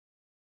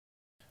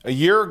A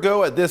year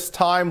ago at this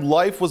time,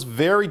 life was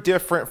very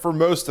different for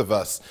most of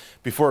us.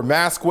 Before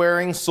mask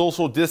wearing,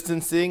 social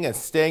distancing, and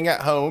staying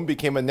at home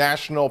became a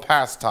national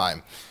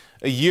pastime.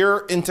 A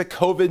year into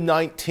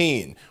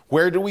COVID-19,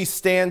 where do we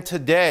stand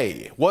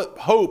today? What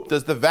hope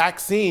does the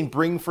vaccine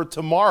bring for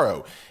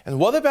tomorrow? And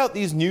what about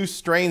these new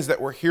strains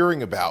that we're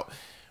hearing about?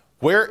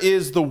 Where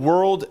is the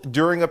world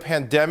during a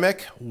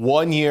pandemic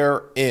 1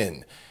 year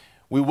in?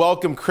 We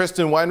welcome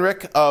Kristen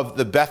Wenrich of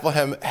the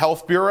Bethlehem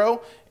Health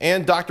Bureau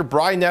and Dr.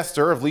 Brian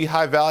Nestor of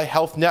Lehigh Valley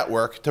Health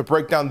Network to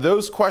break down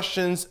those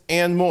questions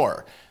and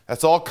more.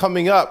 That's all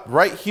coming up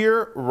right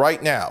here,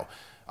 right now.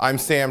 I'm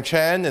Sam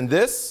Chen, and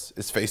this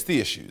is Face the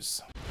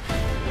Issues.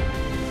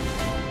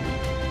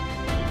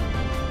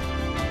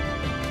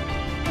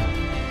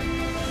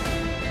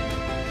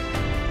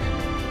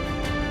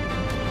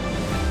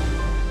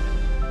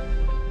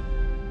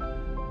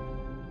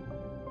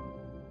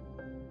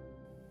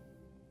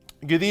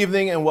 Good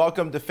evening and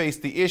welcome to Face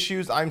the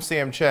Issues. I'm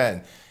Sam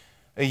Chen.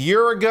 A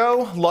year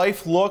ago,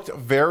 life looked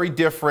very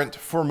different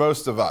for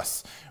most of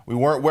us. We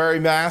weren't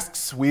wearing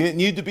masks, we didn't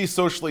need to be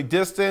socially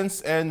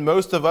distanced, and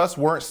most of us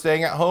weren't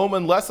staying at home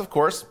unless, of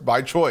course,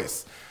 by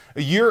choice.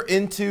 A year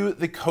into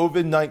the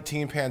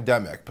COVID-19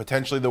 pandemic,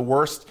 potentially the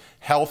worst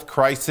health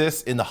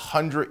crisis in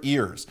 100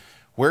 years.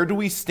 Where do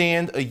we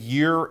stand a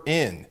year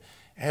in?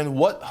 And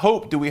what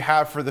hope do we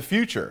have for the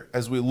future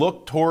as we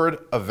look toward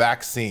a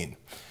vaccine?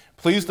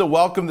 Pleased to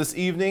welcome this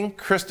evening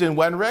Kristen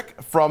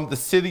Wenrich from the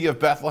City of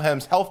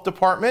Bethlehem's Health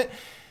Department.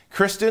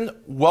 Kristen,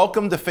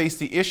 welcome to Face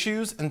the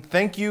Issues, and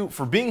thank you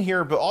for being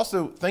here, but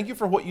also thank you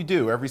for what you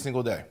do every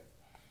single day.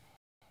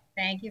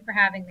 Thank you for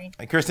having me.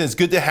 And Kristen, it's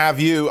good to have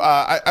you.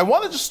 I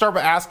want to just start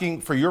by asking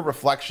for your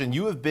reflection.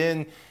 You have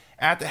been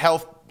at the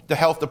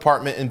health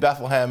department in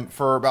Bethlehem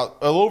for about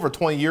a little over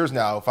 20 years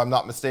now, if I'm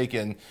not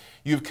mistaken.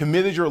 You've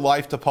committed your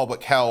life to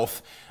public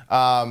health.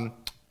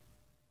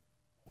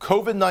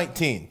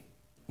 COVID-19.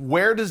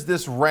 Where does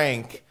this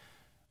rank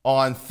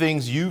on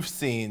things you've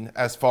seen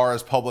as far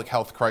as public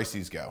health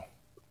crises go?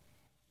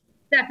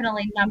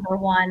 Definitely number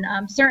one.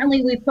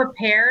 Certainly we've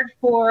prepared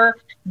for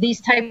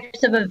these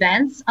types of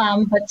events,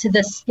 but to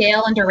the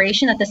scale and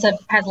duration that this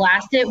has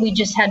lasted, we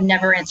just had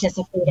never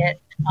anticipated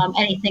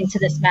anything to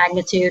this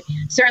magnitude.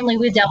 Certainly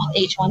we dealt with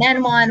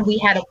H1N1, we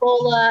had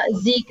Ebola,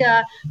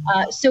 Zika,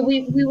 so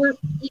we were,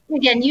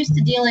 again, used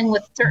to dealing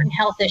with certain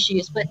health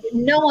issues, but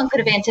no one could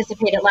have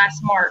anticipated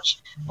last March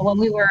when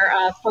we were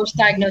first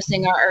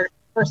diagnosing our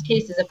first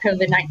cases of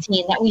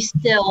COVID-19 that we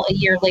still, a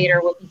year later,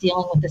 would be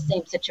dealing with the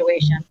same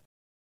situation.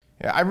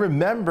 Yeah, I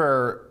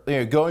remember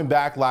going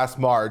back last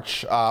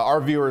March,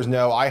 our viewers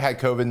know I had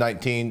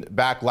COVID-19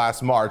 back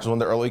last March, one of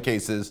the early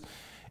cases,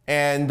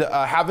 and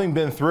having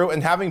been through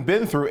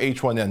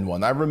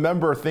H1N1, I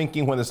remember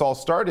thinking when this all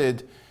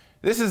started,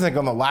 this isn't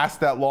going to last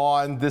that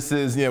long. This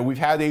is, we've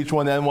had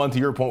H1N1, to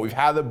your point, we've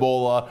had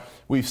Ebola,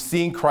 we've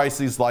seen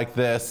crises like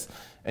this,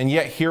 and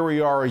yet here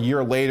we are a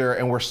year later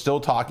and we're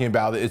still talking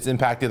about it. It's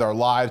impacted our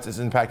lives, it's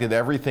impacted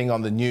everything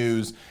on the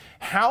news.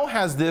 How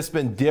has this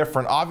been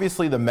different?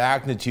 Obviously the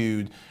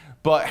magnitude,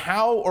 but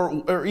how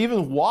or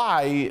even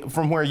why,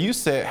 from where you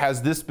sit,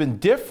 has this been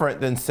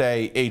different than,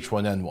 say,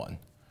 H1N1?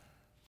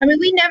 I mean,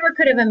 we never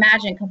could have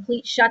imagined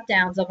complete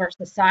shutdowns of our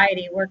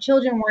society where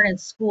children weren't in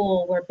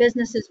school, where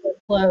businesses were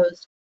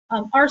closed.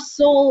 Our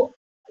sole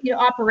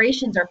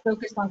operations are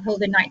focused on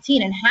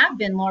COVID-19 and have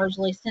been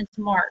largely since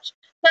March.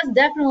 That's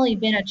definitely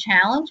been a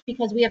challenge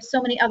because we have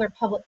so many other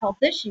public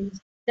health issues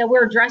that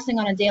we're addressing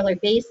on a daily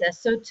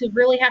basis. So to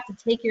really have to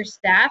take your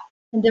staff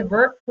and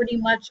divert pretty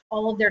much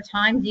all of their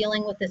time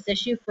dealing with this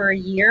issue for a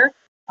year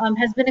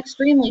has been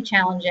extremely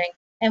challenging.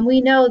 And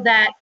we know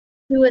that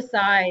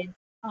suicides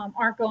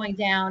aren't going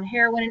down,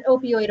 heroin and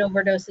opioid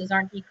overdoses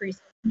aren't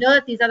decreasing. We know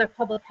that these other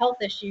public health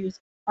issues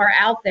are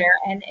out there,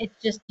 and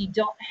it's just you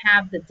don't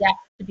have the depth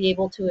to be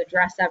able to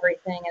address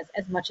everything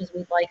as much as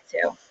we'd like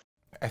to.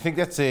 I think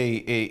that's a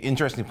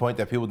interesting point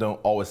that people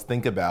don't always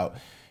think about.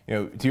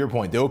 To your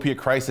point, the opiate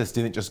crisis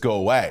didn't just go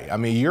away. I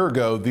mean, a year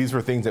ago, these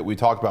were things that we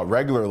talked about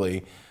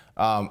regularly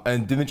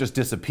and didn't just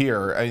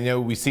disappear.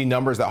 And, we see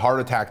numbers that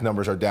heart attack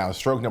numbers are down,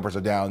 stroke numbers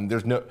are down.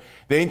 They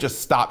didn't just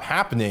stop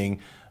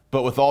happening,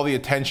 but with all the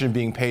attention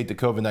being paid to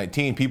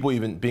COVID-19, people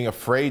even being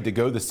afraid to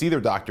go to see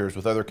their doctors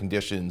with other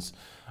conditions,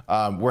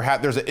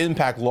 there's an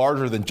impact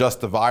larger than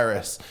just the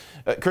virus.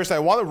 Kristen, I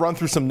want to run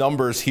through some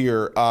numbers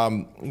here.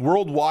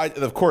 Worldwide,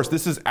 and of course,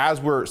 this is as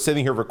we're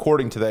sitting here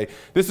recording today.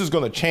 This is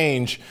going to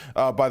change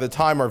by the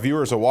time our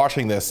viewers are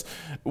watching this.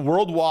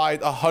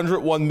 Worldwide,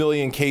 101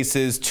 million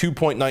cases,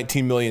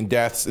 2.19 million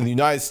deaths. In the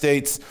United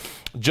States,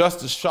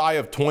 just shy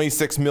of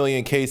 26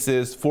 million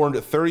cases,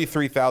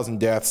 433,000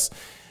 deaths.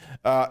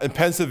 In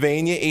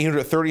Pennsylvania,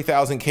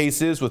 830,000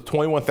 cases with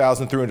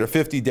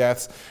 21,350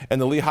 deaths. And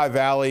the Lehigh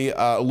Valley,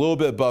 a little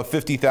bit above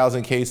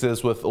 50,000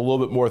 cases with a little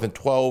bit more than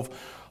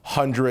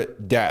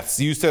 1,200 deaths.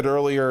 You said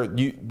earlier,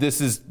 this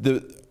is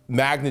the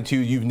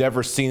magnitude, you've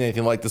never seen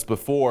anything like this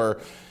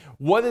before.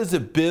 What has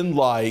it been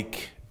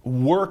like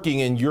working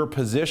in your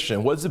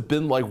position? What has it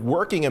been like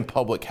working in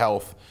public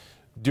health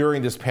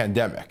during this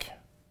pandemic?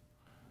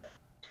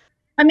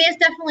 I mean, it's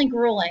definitely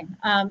grueling.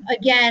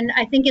 Again,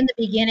 I think in the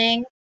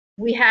beginning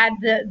we had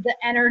the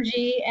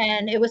energy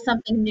and it was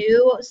something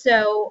new.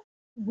 So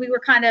we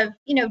were kind of,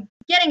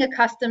 getting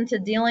accustomed to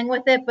dealing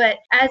with it. But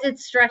as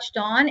it's stretched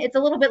on, it's a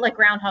little bit like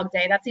Groundhog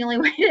Day. That's the only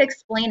way to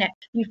explain it.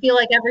 You feel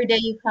like every day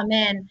you come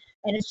in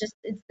and it's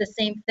the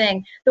same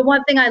thing. The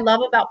one thing I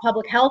love about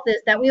public health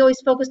is that we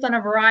always focused on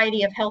a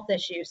variety of health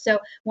issues. So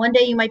one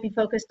day you might be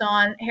focused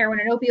on heroin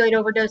and opioid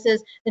overdoses.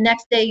 The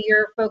next day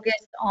you're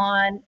focused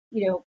on,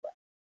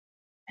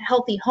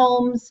 healthy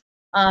homes,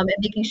 and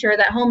making sure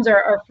that homes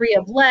are free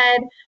of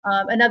lead.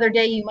 Another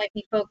day you might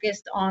be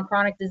focused on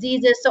chronic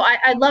diseases. So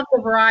I love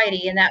the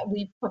variety and that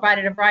we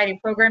provided a variety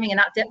of programming and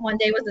not one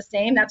day was the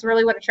same. That's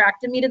really what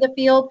attracted me to the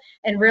field.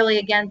 And really,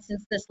 again,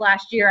 since this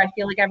last year, I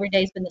feel like every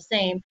day's been the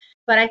same.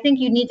 But I think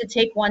you need to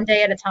take one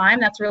day at a time.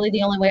 That's really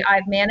the only way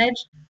I've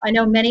managed. I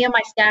know many of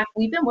my staff,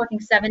 we've been working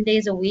 7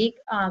 days a week,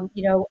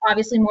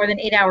 obviously more than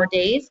 8-hour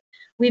days.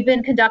 We've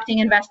been conducting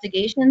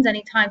investigations.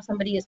 Anytime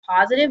somebody is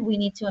positive, we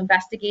need to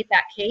investigate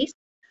that case,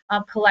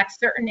 collect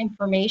certain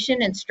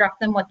information, instruct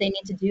them what they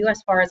need to do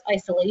as far as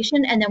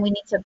isolation, and then we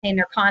need to obtain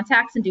their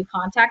contacts and do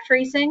contact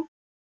tracing.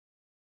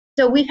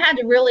 So we've had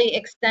to really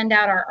extend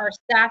out our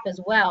staff as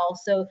well.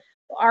 So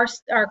our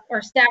staff,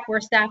 we're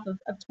a staff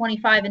of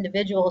 25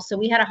 individuals. So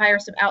we had to hire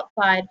some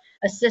outside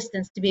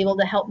assistants to be able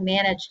to help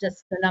manage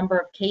just the number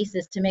of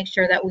cases to make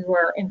sure that we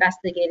were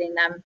investigating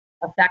them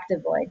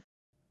effectively.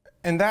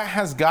 And that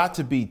has got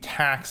to be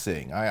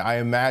taxing. I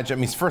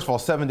imagine, first of all,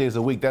 7 days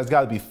a week, that's got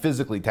to be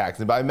physically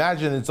taxing, but I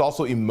imagine it's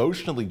also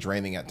emotionally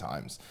draining at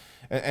times.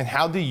 And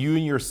how do you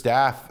and your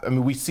staff,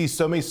 we see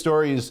so many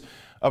stories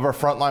of our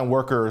frontline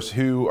workers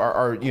who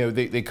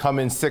they come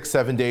in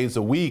 6-7 days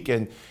a week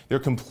and they're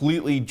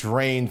completely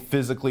drained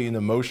physically and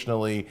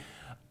emotionally.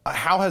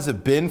 How has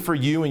it been for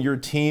you and your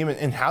team,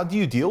 and how do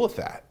you deal with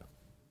that?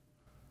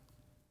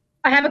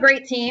 I have a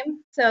great team.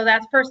 So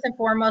that's first and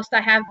foremost. I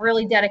have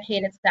really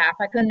dedicated staff.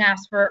 I couldn't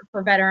ask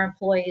for better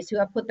employees who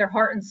have put their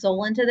heart and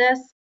soul into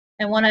this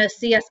and want to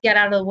see us get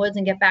out of the woods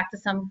and get back to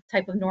some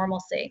type of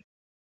normalcy.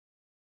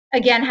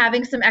 Again,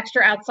 having some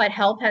extra outside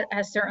help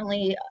has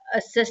certainly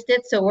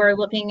assisted. So we're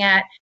looking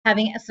at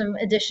having some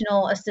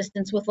additional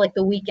assistance with like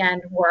the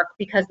weekend work,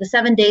 because the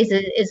 7 days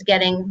is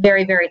getting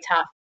very, very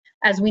tough.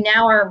 As we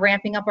now are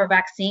ramping up our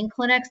vaccine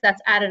clinics,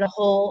 that's added a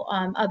whole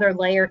other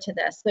layer to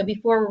this. So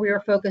before we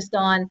were focused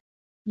on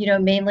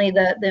mainly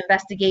the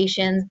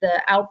investigations,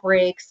 the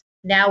outbreaks.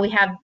 Now we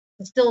have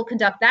to still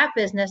conduct that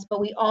business, but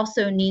we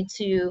also need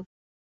to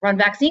run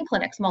vaccine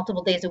clinics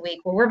multiple days a week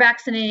where we're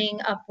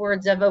vaccinating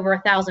upwards of over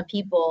 1,000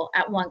 people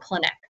at one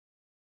clinic.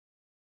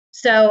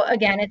 So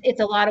again, it's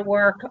a lot of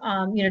work,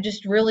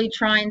 just really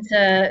trying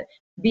to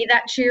be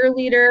that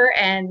cheerleader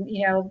and,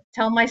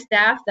 tell my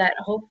staff that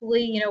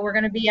hopefully, we're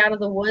going to be out of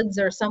the woods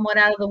or somewhat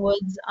out of the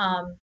woods,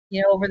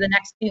 over the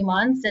next few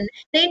months. And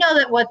they know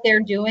that what they're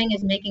doing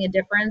is making a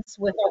difference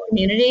with our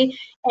community.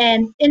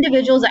 And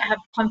individuals that have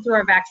come through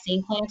our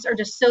vaccine clinics are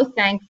just so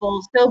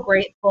thankful, so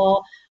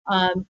grateful.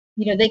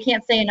 They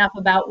can't say enough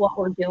about what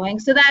we're doing.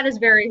 So that is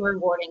very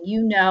rewarding.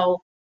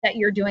 That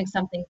you're doing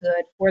something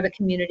good for the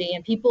community,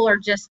 and people are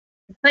just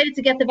excited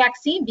to get the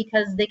vaccine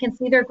because they can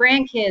see their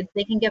grandkids.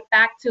 They can get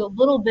back to a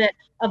little bit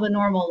of a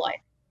normal life.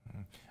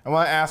 I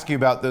want to ask you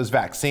about those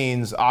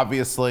vaccines.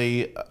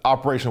 Obviously,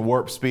 Operation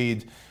Warp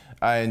Speed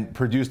and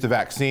produced a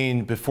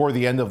vaccine before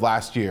the end of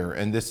last year.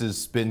 And this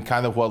has been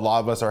kind of what a lot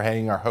of us are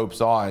hanging our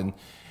hopes on.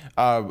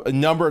 A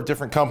number of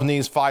different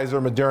companies,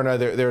 Pfizer, Moderna,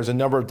 there's a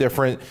number of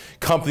different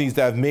companies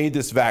that have made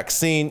this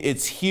vaccine.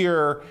 It's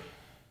here,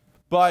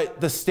 but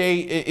the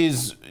state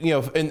is,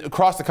 and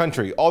across the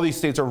country, all these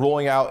states are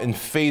rolling out in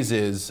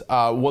phases.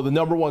 Well, the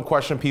number one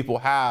question people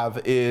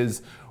have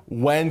is,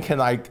 when can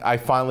I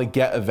finally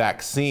get a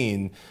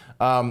vaccine?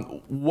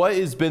 What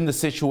has been the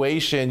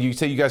situation? You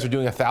say you guys are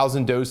doing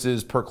 1,000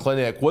 doses per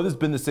clinic. What has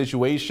been the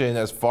situation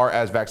as far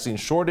as vaccine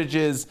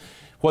shortages,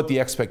 what the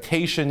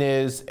expectation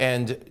is,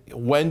 and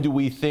when do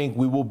we think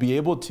we will be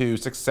able to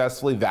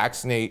successfully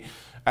vaccinate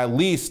at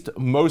least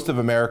most of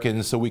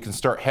Americans so we can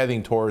start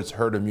heading towards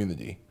herd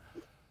immunity?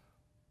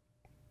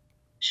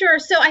 Sure.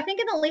 So I think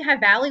in the Lehigh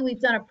Valley, we've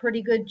done a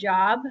pretty good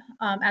job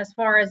as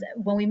far as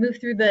when we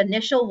moved through the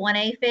initial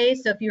 1A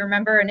phase. So if you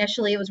remember,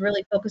 initially it was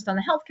really focused on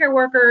the healthcare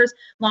workers,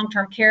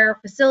 long-term care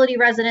facility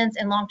residents,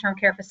 and long-term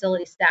care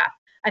facility staff.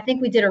 I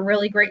think we did a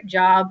really great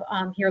job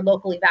here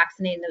locally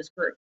vaccinating those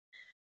groups.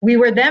 We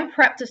were then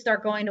prepped to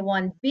start going to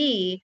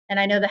 1B, and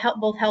I know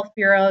both health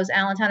bureaus,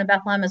 Allentown and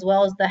Bethlehem, as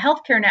well as the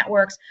healthcare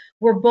networks,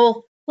 were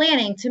both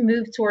planning to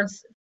move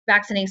towards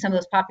vaccinating some of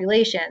those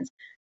populations.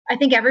 I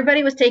think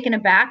everybody was taken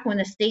aback when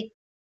the state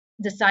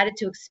decided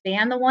to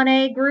expand the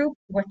 1A group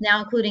with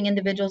now including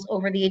individuals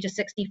over the age of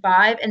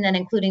 65 and then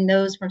including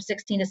those from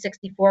 16 to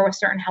 64 with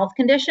certain health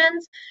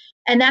conditions.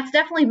 And that's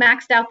definitely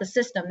maxed out the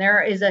system.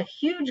 There is a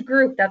huge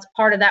group that's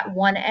part of that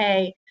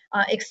 1A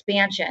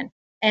expansion.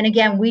 And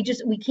again, we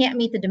can't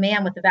meet the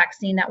demand with the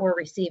vaccine that we're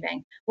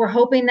receiving. We're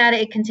hoping that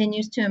it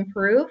continues to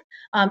improve.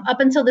 Up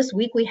until this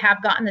week, we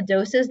have gotten the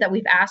doses that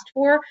we've asked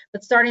for,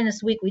 but starting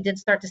this week, we did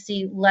start to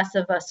see less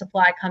of a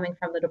supply coming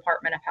from the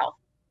Department of Health.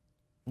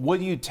 What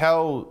do you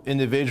tell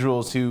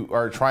individuals who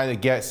are trying to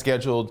get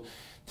scheduled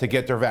to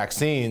get their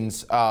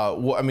vaccines?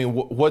 I mean,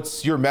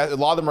 what's your a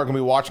lot of them are going to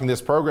be watching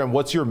this program.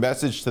 What's your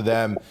message to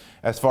them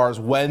as far as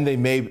when they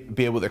may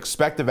be able to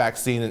expect a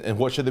vaccine, and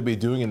what should they be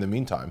doing in the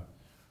meantime?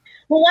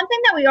 Well, one thing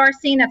that we are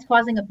seeing that's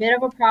causing a bit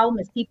of a problem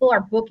is people are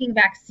booking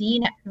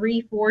vaccine at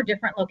 3-4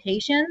 different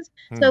locations.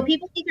 So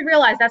people need to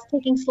realize that's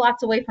taking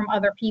slots away from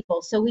other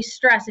people. So we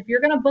stress, if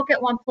you're going to book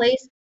at one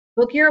place,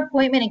 book your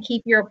appointment and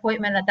keep your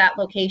appointment at that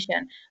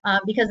location,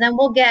 because then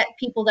we'll get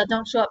people that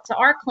don't show up to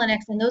our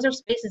clinics, and those are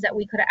spaces that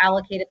we could have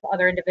allocated to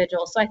other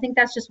individuals. So I think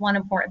that's just one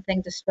important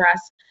thing to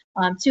stress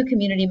to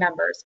community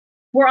members.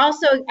 We're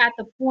also at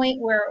the point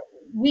where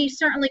we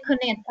certainly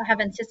couldn't have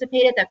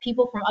anticipated that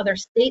people from other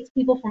states,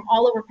 people from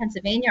all over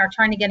Pennsylvania are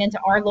trying to get into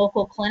our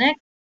local clinic.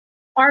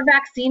 Our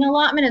vaccine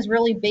allotment is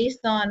really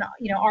based on,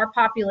 our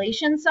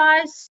population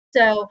size.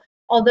 So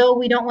although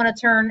we don't want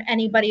to turn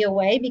anybody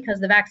away because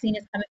the vaccine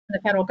is coming from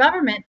the federal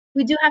government,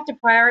 we do have to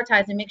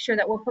prioritize and make sure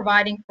that we're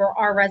providing for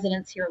our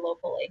residents here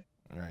locally.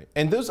 Right.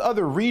 And those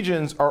other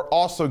regions are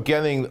also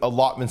getting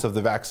allotments of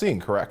the vaccine,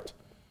 correct?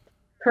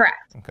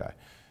 Correct.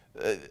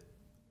 Okay.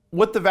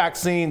 With the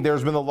vaccine,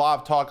 there's been a lot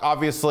of talk,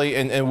 obviously,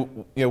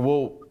 and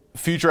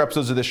future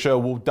episodes of this show,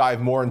 we'll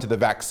dive more into the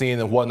vaccine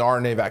and what an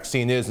RNA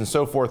vaccine is and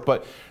so forth.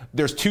 But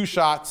there's 2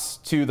 shots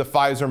to the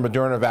Pfizer and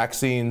Moderna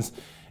vaccines.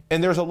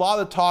 And there's a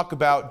lot of talk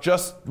about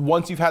just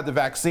once you've had the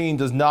vaccine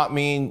does not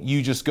mean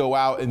you just go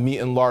out and meet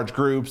in large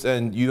groups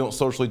and you don't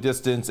socially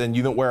distance and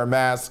you don't wear a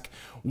mask.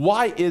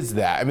 Why is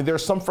that? I mean,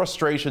 there's some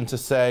frustration to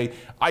say,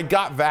 I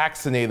got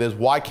vaccinated.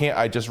 Why can't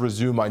I just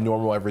resume my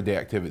normal everyday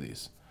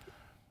activities?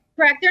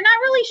 Correct. They're not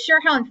really sure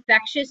how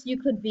infectious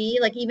you could be,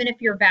 like even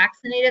if you're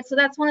vaccinated. So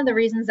that's one of the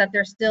reasons that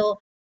they're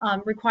still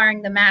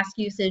requiring the mask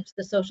usage,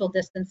 the social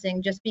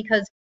distancing. Just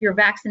because you're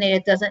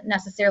vaccinated doesn't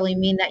necessarily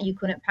mean that you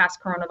couldn't pass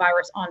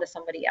coronavirus on to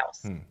somebody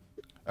else. Okay.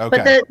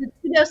 But the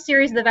 2-dose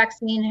series of the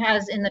vaccine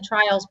has in the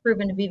trials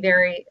proven to be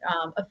very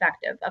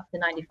effective, up to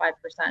 95%.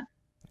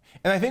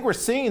 And I think we're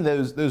seeing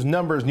those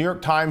numbers. New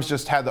York Times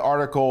just had the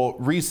article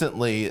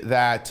recently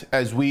that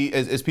as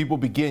people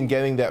begin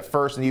getting that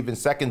first and even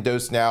second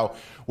dose now,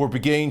 we're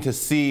beginning to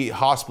see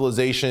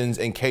hospitalizations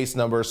and case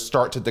numbers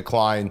start to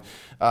decline.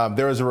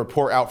 There is a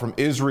report out from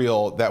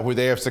Israel that where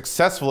they have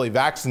successfully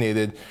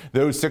vaccinated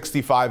those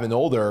 65 and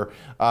older,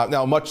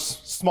 now a much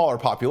smaller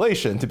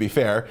population to be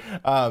fair,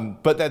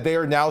 but that they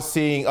are now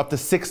seeing up to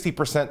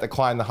 60%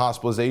 decline in the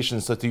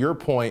hospitalizations. So to your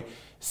point,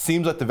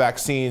 seems like the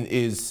vaccine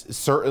is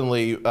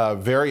certainly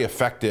very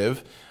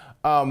effective.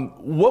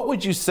 What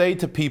would you say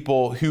to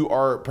people who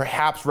are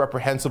perhaps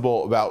reprehensive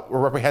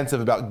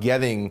about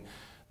getting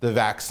the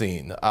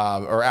vaccine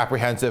or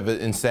apprehensive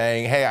in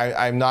saying, hey,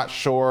 I'm not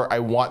sure I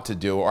want to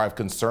do or I have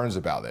concerns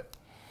about it?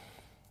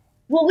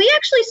 Well, we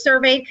actually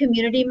surveyed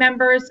community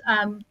members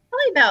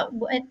probably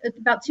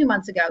about 2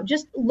 months ago,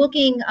 just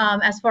looking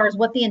as far as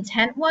what the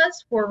intent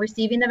was for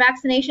receiving the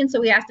vaccination. So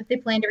we asked if they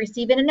planned to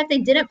receive it, and if they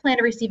didn't plan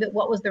to receive it,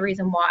 what was the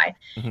reason why?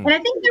 And I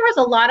think there was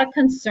a lot of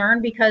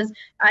concern because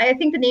I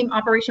think the name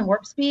Operation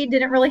Warp Speed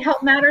didn't really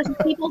help matters.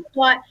 People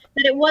thought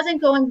that it wasn't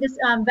going, this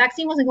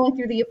vaccine wasn't going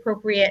through the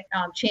appropriate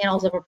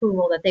channels of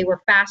approval, that they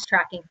were fast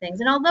tracking things.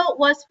 And although it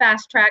was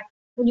fast tracked,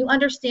 when you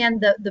understand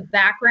the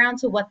background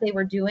to what they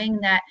were doing,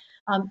 that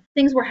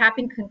things were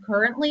happening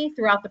concurrently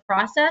throughout the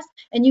process,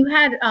 and you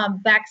had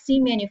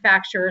vaccine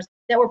manufacturers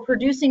that were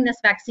producing this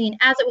vaccine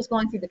as it was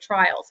going through the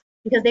trials,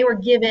 because they were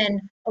given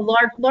a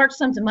large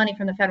sums of money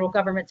from the federal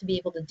government to be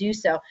able to do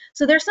so.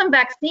 So there's some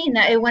vaccine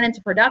that it went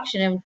into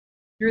production, and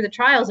through the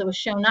trials it was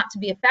shown not to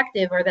be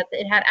effective, or that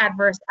it had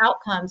adverse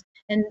outcomes,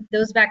 and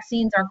those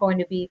vaccines aren't going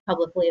to be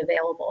publicly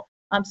available.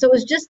 So it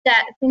was just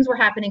that things were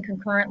happening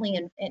concurrently,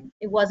 and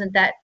it wasn't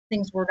that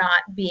things were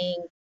not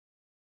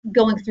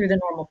going through the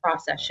normal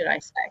process, should I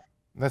say.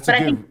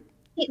 I think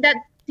that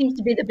seems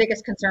to be the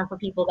biggest concern for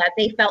people, that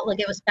they felt like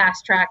it was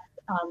fast tracked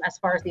as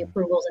far as the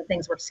approvals, and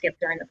things were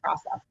skipped during the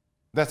process.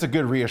 That's a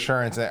good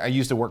reassurance. I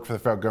used to work for the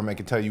federal government. I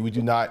can tell you, we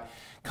do not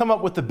come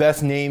up with the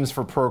best names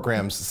for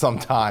programs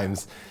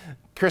sometimes.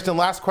 Kristen,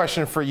 last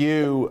question for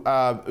you.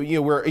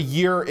 We're a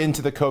year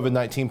into the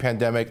COVID-19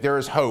 pandemic. There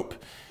is hope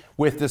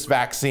with this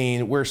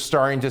vaccine. We're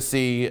starting to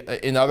see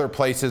in other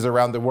places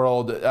around the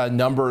world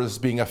numbers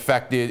being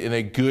affected in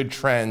a good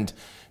trend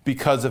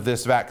because of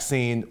this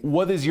vaccine.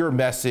 What is your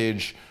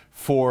message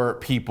for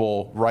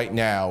people right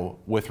now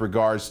with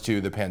regards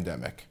to the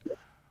pandemic?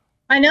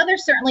 I know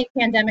there's certainly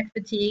pandemic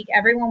fatigue.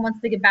 Everyone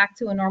wants to get back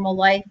to a normal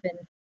life, and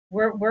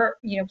we're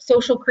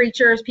social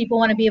creatures. People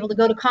want to be able to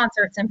go to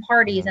concerts and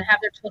parties and have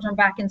their children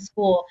back in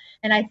school.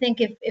 And I think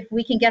if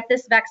we can get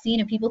this vaccine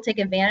and people take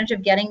advantage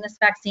of getting this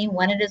vaccine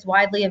when it is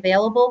widely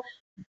available,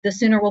 the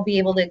sooner we'll be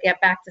able to get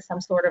back to some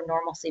sort of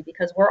normalcy,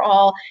 because we're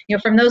all,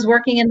 from those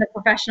working in the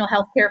professional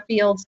healthcare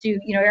fields to,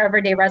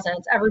 everyday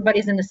residents,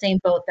 everybody's in the same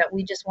boat, that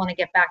we just want to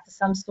get back to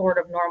some sort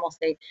of normal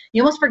state.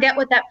 You almost forget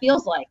what that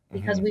feels like,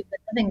 because we've been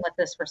living with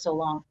this for so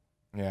long.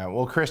 Yeah.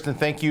 Well, Kristen,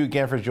 thank you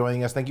again for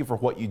joining us. Thank you for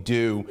what you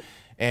do.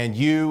 And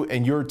you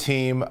and your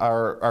team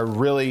are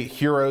really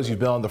heroes. You've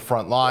been on the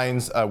front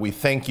lines. We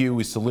thank you.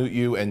 We salute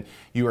you. And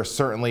you are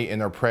certainly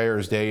in our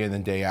prayers day in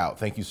and day out.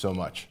 Thank you so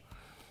much.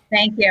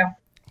 Thank you.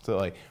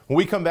 Absolutely. When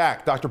we come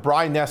back, Dr.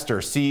 Brian Nestor,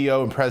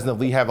 CEO and president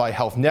of Lehigh Valley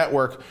Health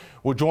Network,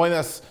 will join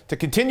us to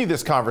continue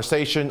this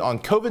conversation on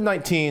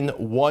COVID-19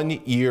 1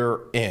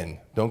 year in.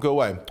 Don't go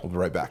away. We'll be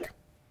right back.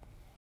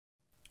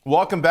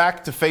 Welcome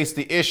back to Face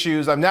the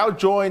Issues. I'm now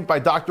joined by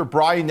Dr.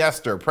 Brian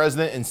Nestor,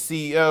 President and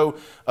CEO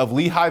of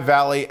Lehigh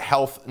Valley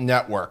Health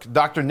Network.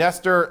 Dr.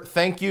 Nestor,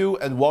 thank you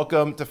and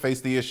welcome to Face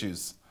the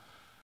Issues.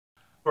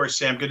 Of course,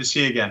 Sam. Good to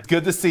see you again.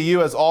 Good to see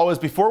you as always.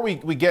 Before we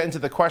get into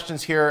the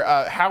questions here,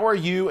 how are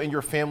you and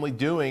your family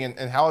doing,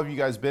 and how have you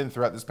guys been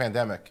throughout this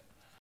pandemic?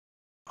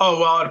 Oh,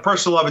 well, at a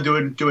personal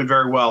level, doing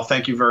very well.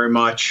 Thank you very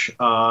much.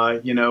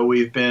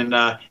 We've been,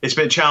 it's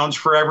been a challenge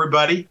for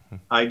everybody.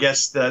 I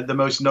guess the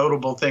most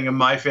notable thing in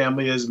my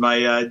family is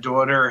my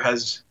daughter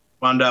has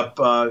wound up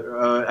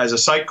as a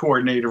site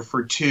coordinator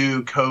for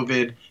 2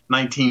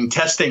 COVID-19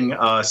 testing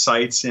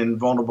sites in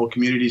vulnerable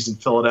communities in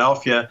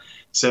Philadelphia.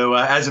 So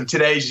as of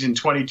today, she's in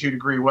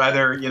 22-degree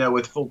weather,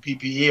 with full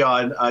PPE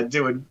on,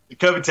 doing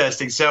COVID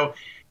testing. So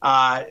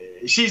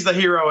she's the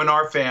hero in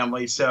our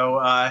family.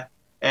 So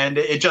and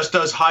it just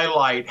does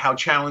highlight how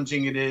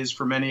challenging it is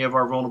for many of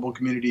our vulnerable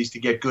communities to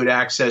get good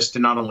access to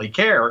not only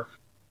care,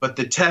 but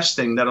the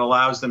testing that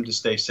allows them to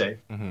stay safe.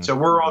 So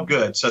we're all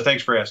good. So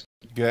thanks for asking.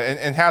 Good.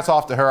 And hats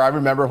off to her. I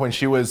remember when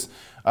she was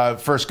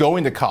first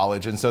going to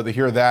college. And so to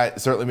hear that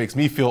certainly makes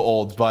me feel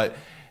old. But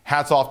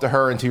hats off to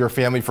her and to your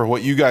family for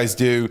what you guys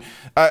do.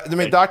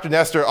 Dr.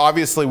 Nestor,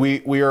 obviously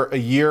we are a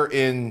year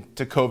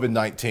into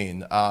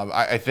COVID-19.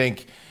 I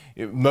think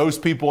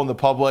most people in the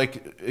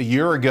public a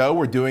year ago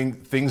were doing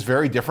things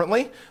very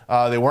differently.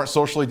 They weren't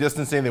socially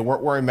distancing. They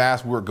weren't wearing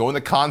masks. We were going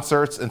to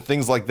concerts and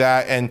things like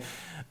that. And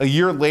a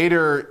year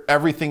later,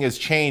 everything has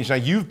changed. Now,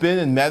 you've been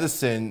in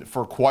medicine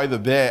for quite a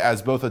bit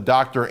as both a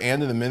doctor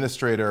and an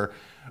administrator.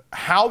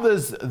 How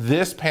does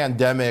this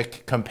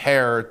pandemic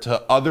compare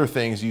to other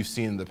things you've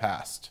seen in the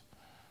past?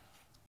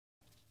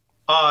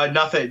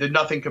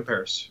 Nothing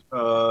compares.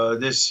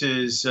 This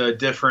is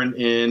different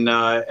in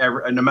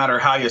no matter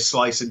how you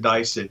slice and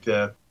dice it.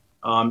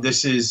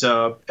 This is,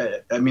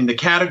 the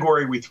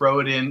category we throw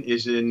it in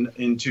is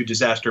into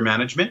disaster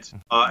management,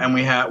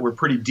 and we're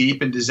pretty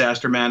deep in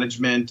disaster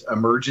management,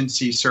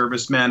 emergency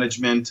service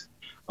management,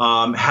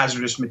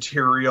 hazardous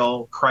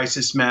material,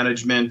 crisis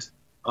management.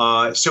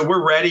 So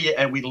we're ready,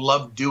 and we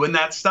love doing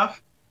that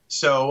stuff.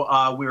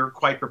 So we're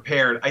quite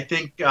prepared. I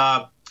think.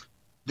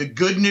 The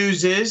good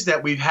news is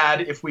that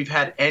if we've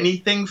had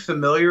anything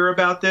familiar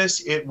about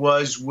this, it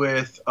was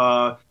with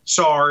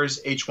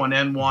SARS,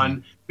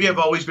 H1N1. We have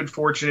always been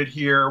fortunate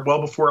here, well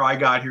before I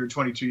got here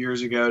 22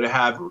 years ago, to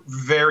have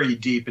very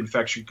deep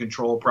infection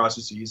control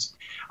processes.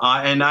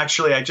 And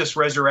actually, I just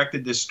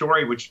resurrected this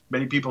story, which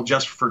many people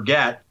just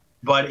forget.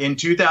 But in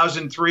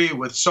 2003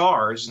 with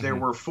SARS, there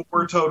were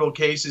 4 total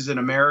cases in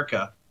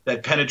America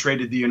that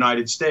penetrated the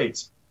United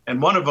States.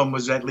 And one of them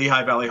was at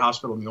Lehigh Valley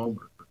Hospital in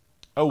Muhlenberg.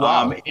 Oh,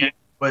 wow.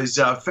 Was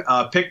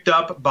picked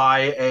up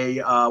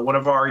by one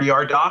of our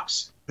ER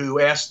docs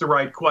who asked the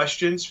right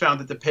questions, found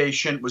that the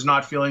patient was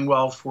not feeling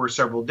well for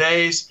several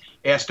days,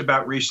 asked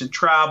about recent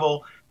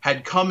travel,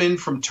 had come in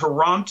from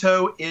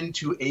Toronto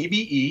into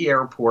ABE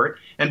Airport,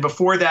 and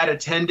before that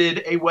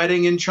attended a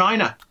wedding in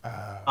China.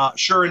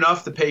 Sure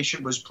enough, the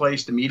patient was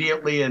placed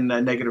immediately in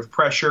negative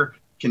pressure,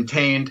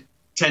 contained.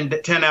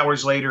 10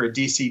 hours later, a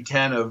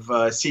DC-10 of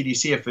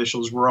CDC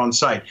officials were on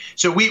site.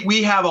 So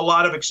we have a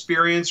lot of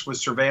experience with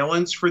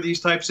surveillance for these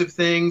types of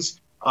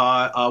things.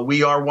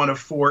 We are one of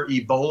 4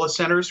 Ebola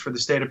centers for the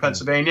state of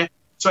Pennsylvania.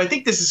 So I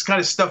think this is kind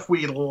of stuff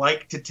we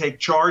like to take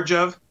charge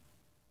of,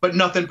 but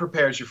nothing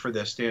prepares you for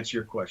this, to answer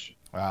your question.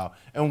 Wow.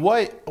 And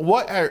what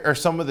are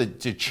some of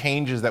the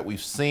changes that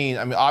we've seen?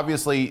 I mean,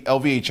 obviously,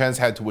 LVHN's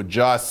had to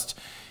adjust.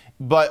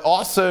 But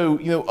also,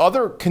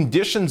 other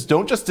conditions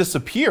don't just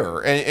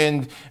disappear.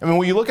 And I mean,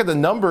 when you look at the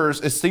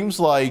numbers, it seems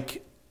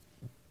like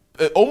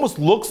it almost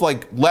looks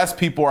like less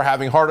people are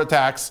having heart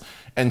attacks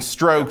and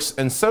strokes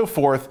and so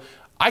forth.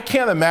 I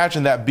can't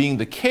imagine that being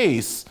the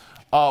case.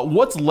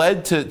 What's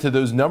led to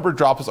those number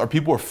drops? Are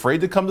people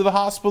afraid to come to the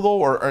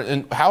hospital,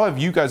 and how have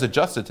you guys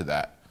adjusted to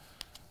that?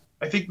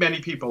 I think many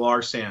people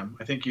are, Sam.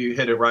 I think you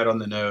hit it right on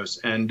the nose.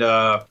 And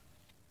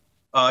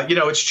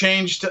it's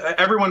changed.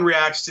 Everyone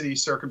reacts to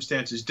these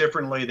circumstances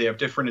differently. They have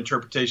different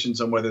interpretations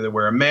on whether they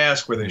wear a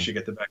mask, whether they should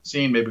get the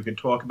vaccine. Maybe we can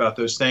talk about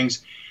those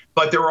things.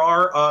 But there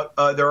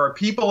are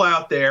people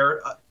out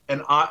there,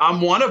 and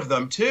I'm one of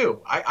them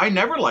too. I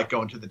never like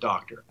going to the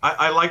doctor.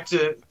 I like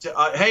to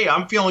hey,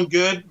 I'm feeling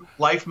good.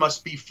 Life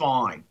must be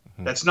fine.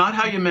 That's not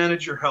how you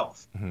manage your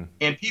health.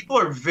 And people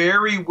are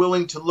very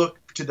willing to look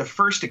to the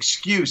first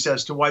excuse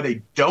as to why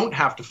they don't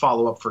have to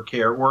follow up for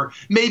care, or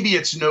maybe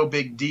it's no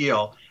big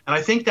deal. And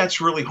I think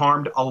that's really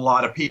harmed a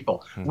lot of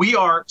people. We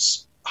are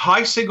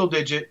high single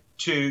digit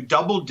to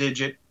double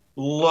digit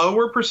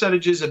lower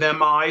percentages of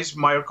MIs,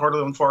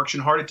 myocardial infarction,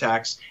 heart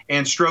attacks,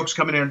 and strokes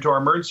coming into our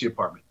emergency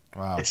department.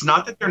 Wow. It's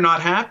not that they're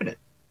not happening.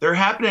 They're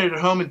happening at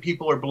home and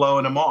people are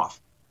blowing them off.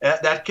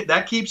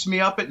 That keeps me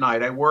up at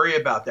night. I worry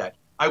about that.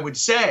 I would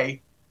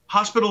say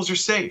hospitals are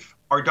safe.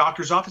 Our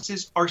doctors'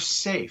 offices are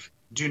safe.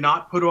 Do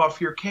not put off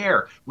your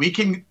care. We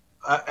can,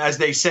 as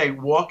they say,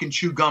 walk and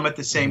chew gum at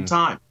the same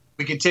time.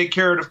 We can take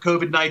care of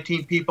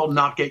COVID-19 people,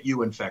 not get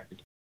you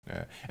infected.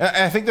 Yeah. And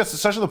I think that's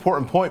such an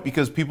important point,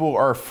 because people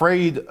are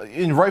afraid,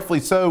 and rightfully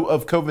so,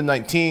 of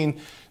COVID-19,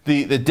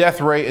 the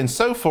death rate and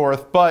so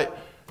forth. But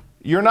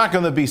you're not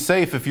going to be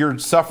safe if you're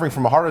suffering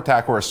from a heart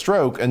attack or a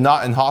stroke and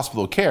not in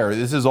hospital care.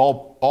 This is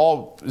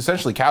all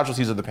essentially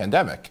casualties of the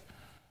pandemic.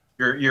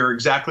 You're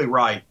exactly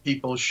right.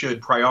 People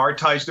should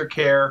prioritize their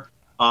care.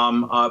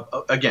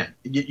 Again,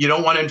 you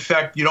don't want to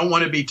infect, you don't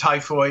want to be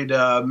typhoid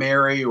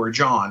Mary or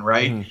John,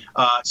 right?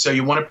 So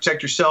you want to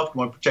protect yourself, you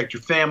want to protect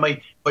your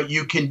family, but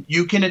you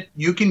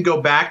can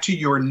go back to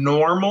your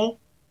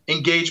normal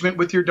engagement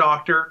with your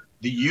doctor,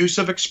 the use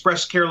of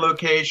express care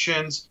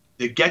locations,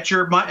 to get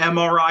your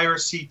MRI or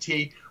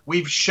CT.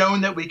 We've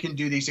shown that we can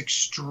do these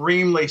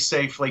extremely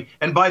safely.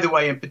 And by the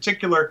way, in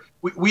particular,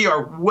 we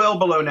are well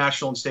below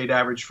national and state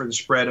average for the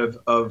spread of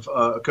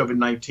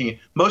COVID-19.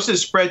 Most of the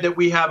spread that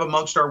we have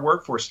amongst our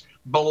workforce,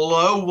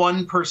 below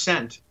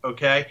 1%,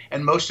 okay?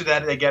 And most of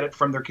that, they get it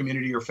from their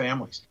community or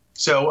families.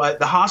 So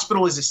the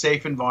hospital is a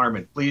safe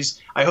environment.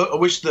 Please, I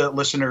wish the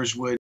listeners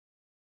would.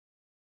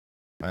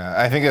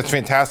 I think that's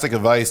fantastic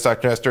advice,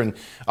 Dr. Nestor. And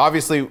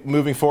obviously,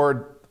 moving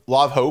forward, a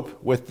lot of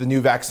hope with the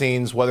new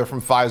vaccines, whether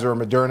from Pfizer or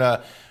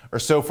Moderna or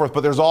so forth.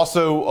 But there's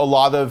also a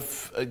lot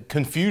of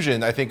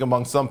confusion, I think,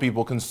 among some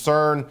people,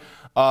 concern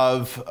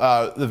of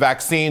the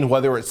vaccine,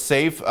 whether it's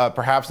safe.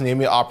 Perhaps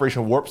naming it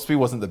Operation Warp Speed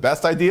wasn't the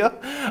best idea.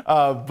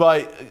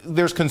 But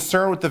there's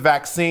concern with the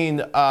vaccine.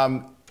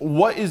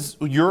 What is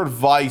your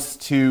advice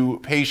to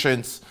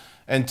patients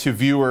and to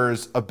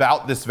viewers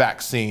about this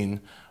vaccine,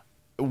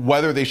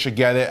 whether they should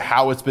get it,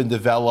 how it's been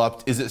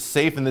developed, is it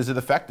safe, and is it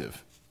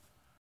effective?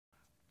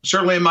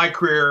 Certainly in my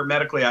career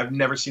medically, I've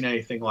never seen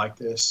anything like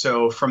this.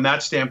 So from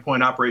that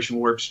standpoint, Operation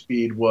Warp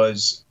Speed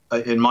was,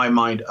 in my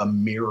mind, a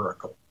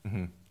miracle.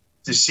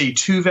 To see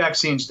two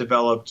vaccines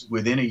developed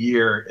within a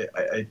year,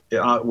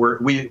 our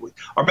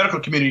medical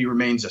community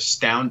remains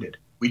astounded.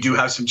 We do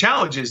have some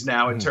challenges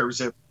now in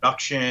terms of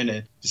production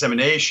and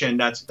dissemination.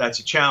 That's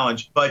a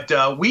challenge.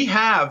 But we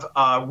have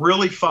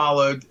really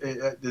followed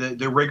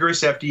the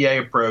rigorous FDA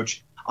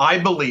approach. I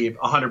believe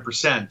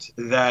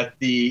 100% that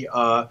the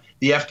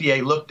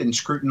FDA looked and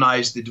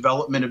scrutinized the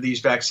development of these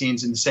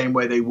vaccines in the same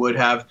way they would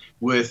have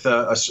with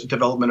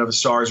development of a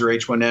SARS or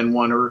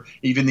H1N1 or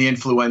even the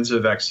influenza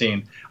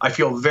vaccine. I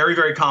feel very,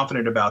 very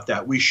confident about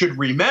that. We should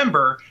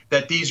remember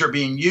that these are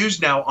being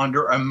used now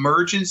under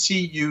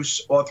emergency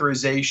use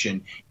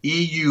authorization,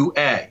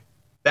 EUA.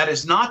 That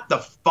is not the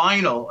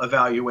final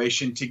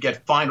evaluation to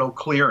get final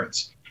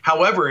clearance.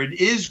 However, it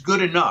is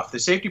good enough. The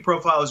safety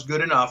profile is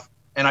good enough,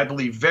 and I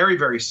believe very,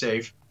 very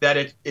safe, that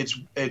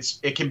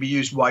it can be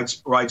used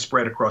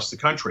widespread across the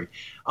country.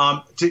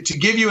 To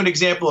give you an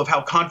example of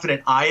how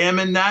confident I am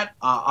in that,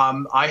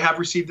 I have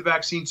received the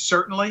vaccine,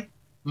 certainly.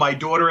 My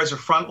daughter, as a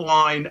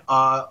frontline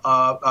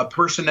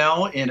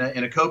personnel in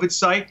a COVID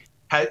site,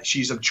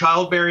 she's of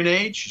childbearing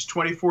age. She's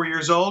 24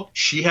 years old.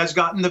 She has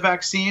gotten the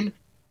vaccine.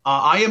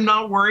 I am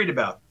not worried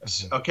about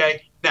this,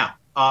 okay? Now,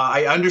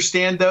 I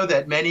understand, though,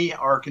 that many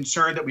are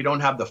concerned that we don't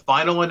have the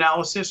final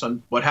analysis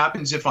on what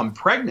happens if I'm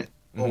pregnant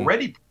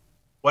already.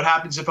 What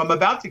happens if I'm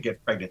about to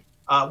get pregnant?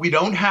 We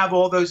don't have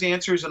all those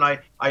answers, and I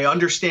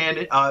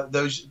understand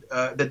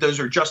that those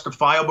are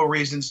justifiable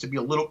reasons to be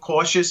a little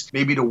cautious,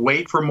 maybe to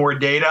wait for more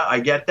data. I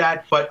get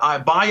that. But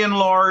by and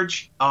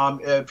large,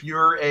 if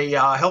you're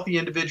a healthy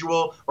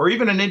individual, or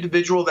even an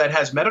individual that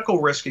has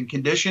medical risk and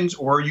conditions,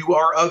 or you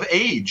are of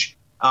age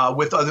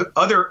with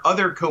other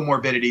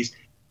comorbidities,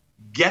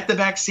 get the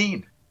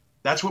vaccine.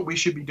 That's what we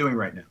should be doing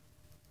right now.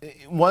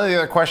 One of the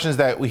other questions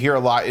that we hear a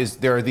lot is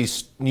there are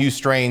these new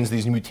strains,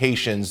 these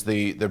mutations,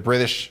 the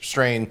British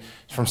strain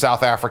from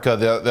South Africa,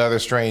 the other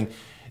strain.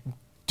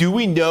 Do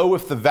we know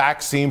if the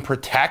vaccine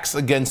protects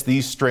against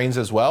these strains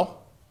as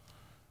well?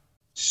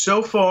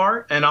 So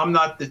far, and I'm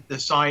not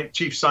the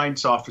chief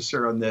science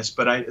officer on this,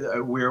 but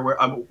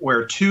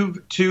we're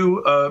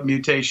two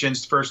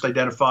mutations first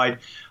identified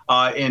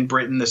in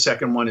Britain, the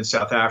second one in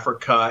South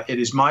Africa. It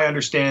is my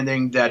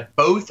understanding that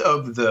both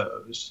of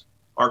those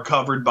are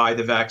covered by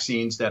the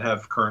vaccines that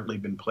have currently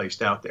been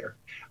placed out there.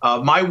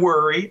 My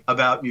worry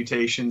about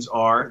mutations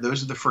are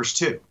those are the first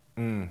two.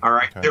 All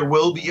right, okay. There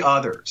will be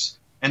others.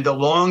 And the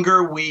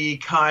longer we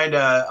kind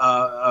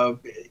of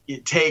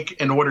take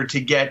in order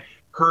to get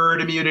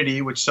herd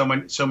immunity, which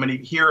so many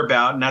hear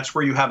about, and that's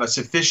where you have a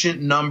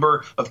sufficient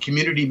number of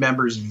community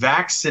members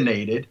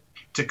vaccinated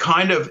to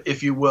kind of,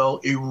 if you will,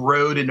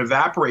 erode and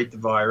evaporate the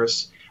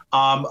virus.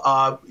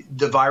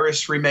 the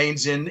virus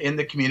remains in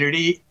the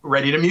community,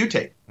 ready to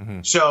mutate.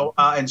 So,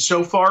 and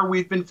so far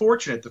we've been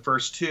fortunate. The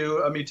first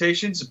two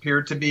mutations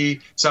appear to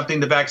be something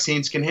the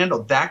vaccines can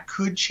handle. That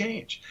could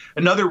change.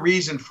 Another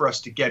reason for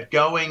us to get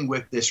going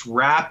with this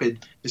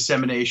rapid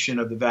dissemination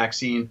of the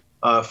vaccine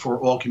for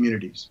all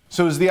communities.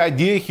 So is the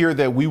idea here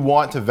that we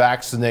want to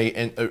vaccinate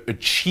and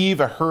achieve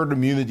a herd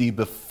immunity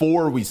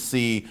before we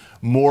see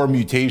more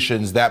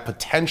mutations that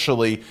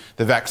potentially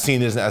the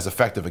vaccine isn't as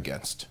effective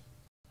against?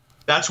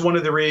 That's one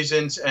of the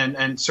reasons,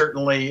 and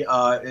certainly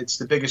it's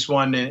the biggest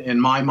one in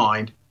my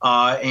mind,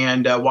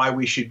 and why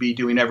we should be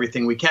doing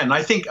everything we can. And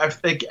I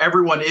think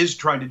everyone is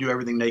trying to do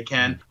everything they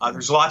can.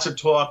 There's lots of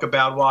talk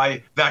about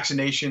why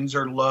vaccinations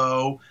are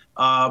low,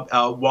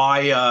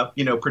 why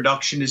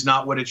production is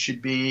not what it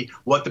should be,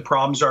 what the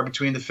problems are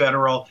between the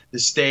federal, the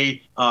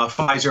state,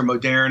 Pfizer,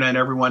 Moderna, and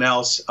everyone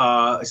else.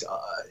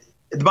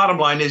 The bottom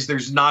line is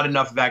there's not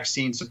enough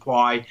vaccine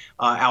supply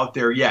out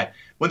there yet.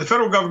 When the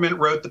federal government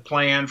wrote the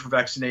plan for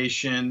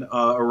vaccination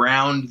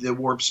around the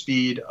warp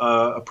speed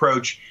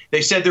approach,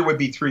 they said there would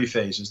be 3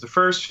 phases. The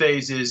first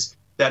phase is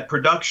that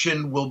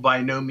production will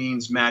by no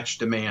means match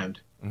demand.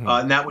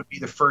 And that would be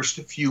the first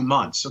few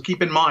months. So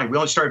keep in mind, we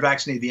only started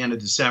vaccinating at the end of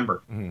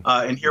December,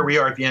 and here we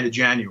are at the end of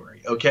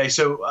January. Okay,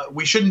 so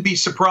we shouldn't be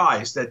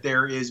surprised that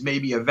there is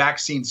maybe a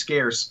vaccine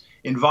scarce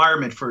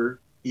environment for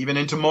even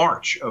into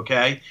March.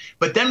 Okay,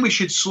 but then we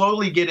should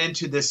slowly get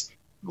into this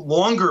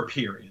longer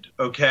period,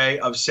 okay,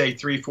 of say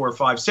 3, 4,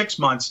 5, 6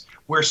 months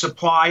where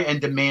supply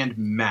and demand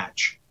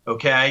match.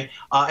 Okay,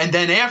 and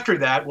then after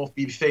that will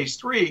be phase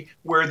 3,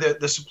 where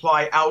the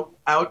supply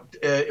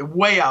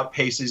way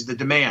outpaces the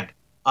demand.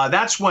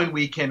 That's when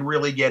we can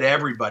really get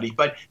everybody.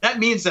 But that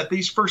means that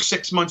these first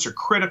 6 months are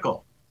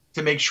critical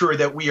to make sure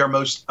that we are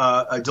most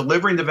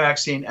delivering the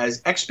vaccine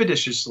as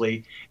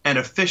expeditiously and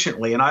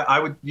efficiently. And I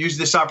would use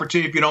this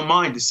opportunity, if you don't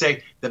mind, to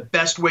say the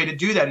best way to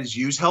do that is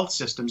use health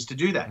systems to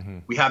do that.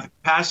 We have the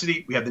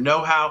capacity, we have the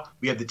know-how,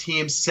 we have the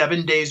teams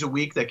 7 days a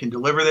week that can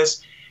deliver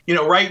this. You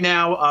know, right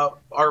now,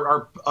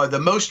 the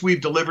most we've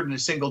delivered in a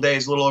single day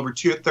is a little over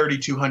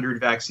 3,200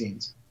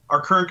 vaccines.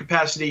 Our current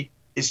capacity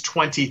is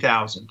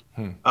 20,000.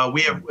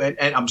 We have,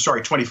 and I'm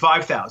sorry,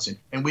 25,000,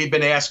 and we've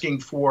been asking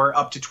for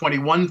up to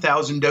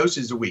 21,000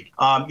 doses a week.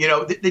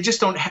 They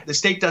just don't. The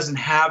state doesn't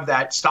have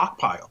that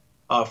stockpile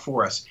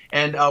for us,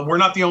 and we're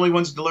not the only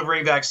ones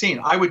delivering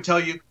vaccine. I would tell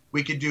you,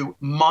 we could do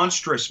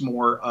monstrous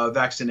more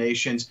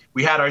vaccinations.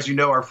 We had, as you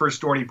know, our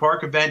first Dorney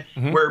Park event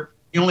where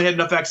you only had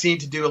enough vaccine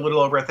to do a little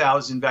over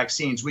 1,000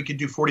 vaccines. We could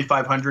do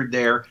 4,500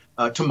 there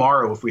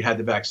tomorrow if we had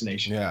the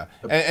vaccination. Yeah.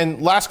 And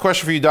last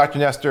question for you, Dr.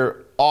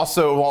 Nestor.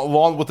 Also,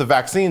 along with the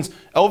vaccines,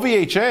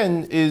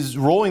 LVHN is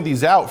rolling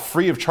these out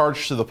free of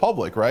charge to the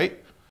public, right?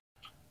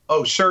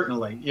 Oh,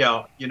 certainly.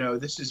 Yeah. You know,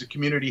 this is a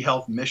community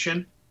health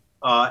mission.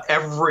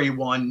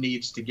 Everyone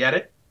needs to get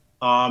it.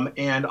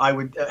 And I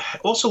would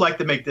also like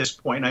to make this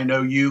point. I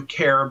know you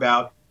care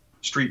about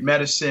street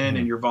medicine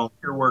and your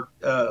volunteer work,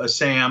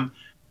 Sam.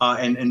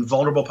 And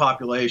vulnerable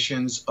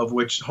populations, of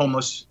which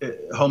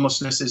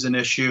homelessness is an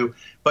issue.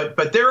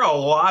 But there are a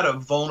lot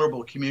of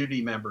vulnerable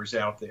community members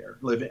out there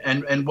living.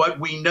 And what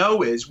we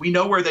know is we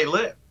know where they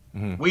live.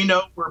 We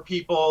know where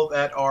people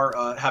that are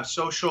have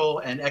social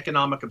and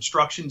economic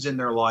obstructions in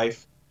their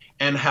life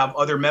and have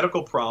other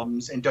medical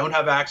problems and don't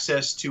have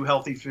access to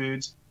healthy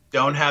foods,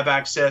 don't have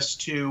access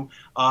to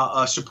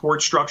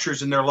support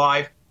structures in their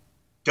life,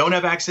 don't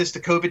have access to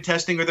COVID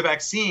testing or the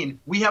vaccine.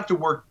 We have to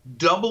work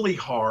doubly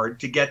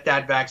hard to get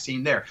that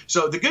vaccine there.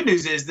 So the good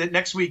news is that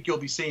next week you'll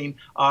be seeing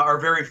our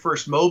very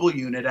first mobile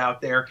unit out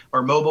there,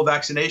 our mobile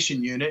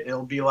vaccination unit.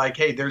 It'll be like,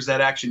 hey, there's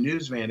that Action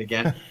News van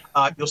again.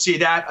 You'll see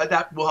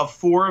that we'll have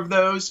 4 of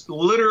those,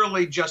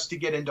 literally just to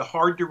get into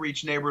hard to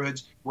reach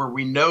neighborhoods where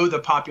we know the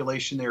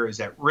population there is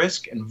at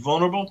risk and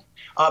vulnerable.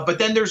 But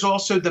then there's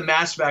also the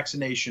mass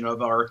vaccination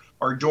of our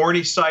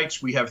Dorney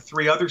sites. We have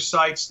 3 other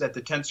sites that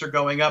the tents are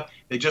going up.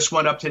 They just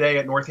went up today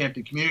at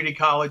Northampton Community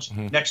College.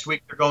 Next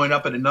week, they're going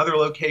up at another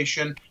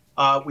location.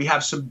 We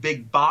have some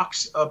big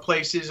box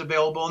places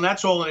available, and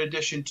that's all in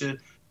addition to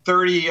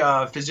 30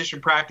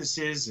 physician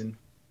practices and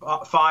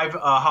 5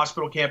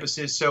 hospital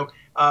campuses. So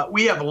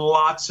we have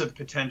lots of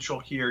potential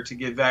here to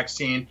give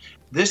vaccine.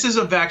 This is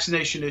a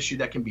vaccination issue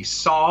that can be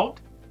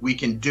solved. We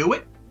can do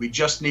it. We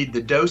just need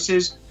the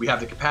doses. We have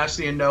the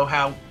capacity and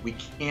know-how. We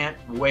can't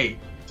wait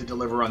to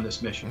deliver on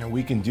this mission. And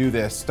we can do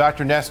this.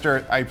 Dr.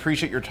 Nestor, I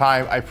appreciate your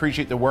time. I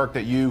appreciate the work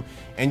that you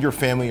and your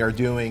family are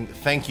doing.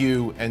 Thank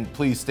you, and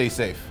please stay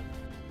safe.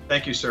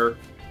 Thank you, sir.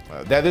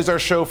 That is our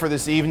show for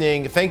this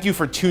evening. Thank you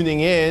for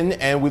tuning in,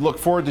 and we look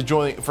forward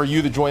to for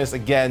you to join us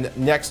again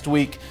next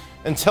week.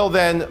 Until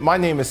then, my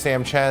name is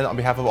Sam Chen. On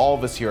behalf of all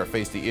of us here at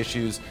Face the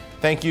Issues,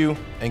 thank you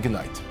and good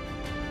night.